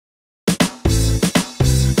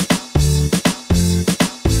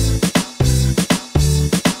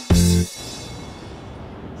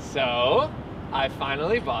I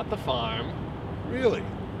finally bought the farm. Really?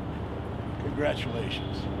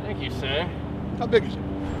 Congratulations. Thank you, sir. How big is it?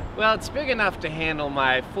 Well, it's big enough to handle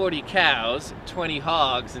my 40 cows, 20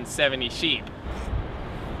 hogs, and 70 sheep.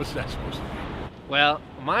 What's that supposed to be? Well,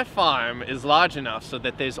 my farm is large enough so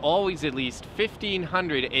that there's always at least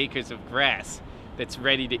 1,500 acres of grass that's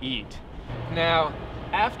ready to eat. Now,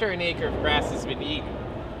 after an acre of grass has been eaten,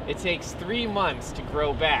 it takes 3 months to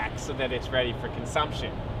grow back so that it's ready for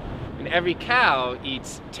consumption. And every cow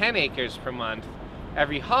eats 10 acres per month,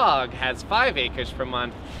 every hog has 5 acres per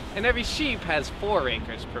month, and every sheep has 4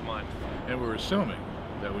 acres per month. And we're assuming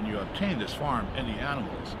that when you obtained this farm and the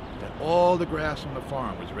animals, that all the grass on the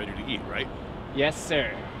farm was ready to eat, right? Yes,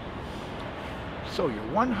 sir. So your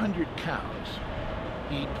 100 cows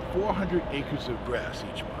eat 400 acres of grass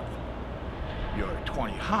each month. Your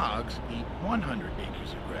 20 hogs eat 100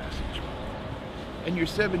 acres of grass each month. And your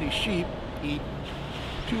 70 sheep eat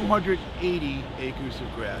 280 acres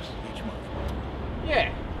of grass each month.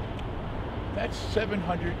 Yeah. That's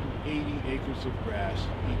 780 acres of grass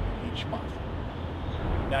eaten each month.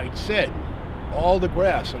 Now, it said all the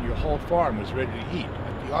grass on your whole farm was ready to eat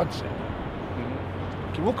at the onset.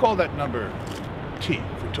 So we'll call that number T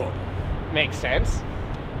for total. Makes sense.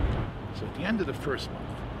 So at the end of the first month,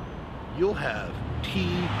 you'll have T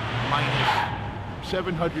minus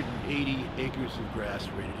 780 acres of grass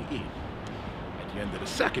ready to eat. At the end of the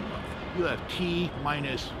second month, you'll have T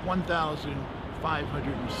minus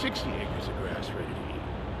 1,560 acres of grass ready to eat.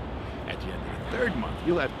 At the end of the third month,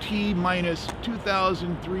 you'll have T minus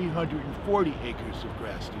 2,340 acres of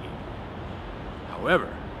grass to eat.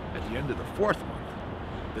 However, at the end of the fourth month,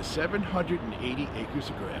 the 780 acres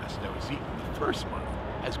of grass that was eaten the first month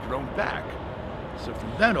has grown back. So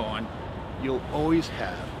from then on, you'll always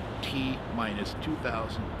have T minus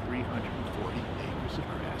 2,340 acres of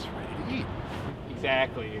grass ready to eat.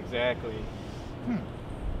 Exactly.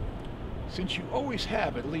 Since you always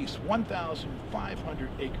have at least 1,500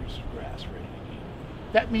 acres of grass ready to eat,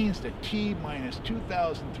 that means that T minus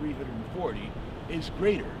 2,340 is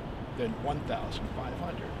greater than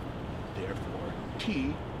 1,500. Therefore,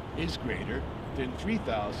 T is greater than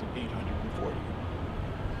 3,840.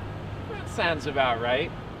 That sounds about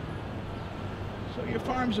right. So your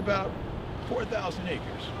farm's about 4,000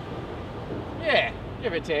 acres. Yeah,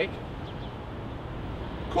 give or take.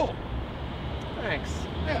 Cool. Thanks.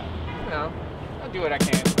 Yeah. You know, I'll do what I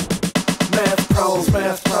can. Math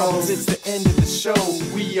problems, it's the end of the show.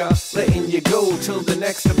 We are letting you go till the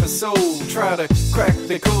next episode. Try to crack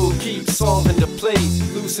the code, keep solving the play.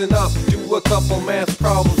 Loosen up, do a couple math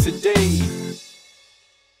problems a day.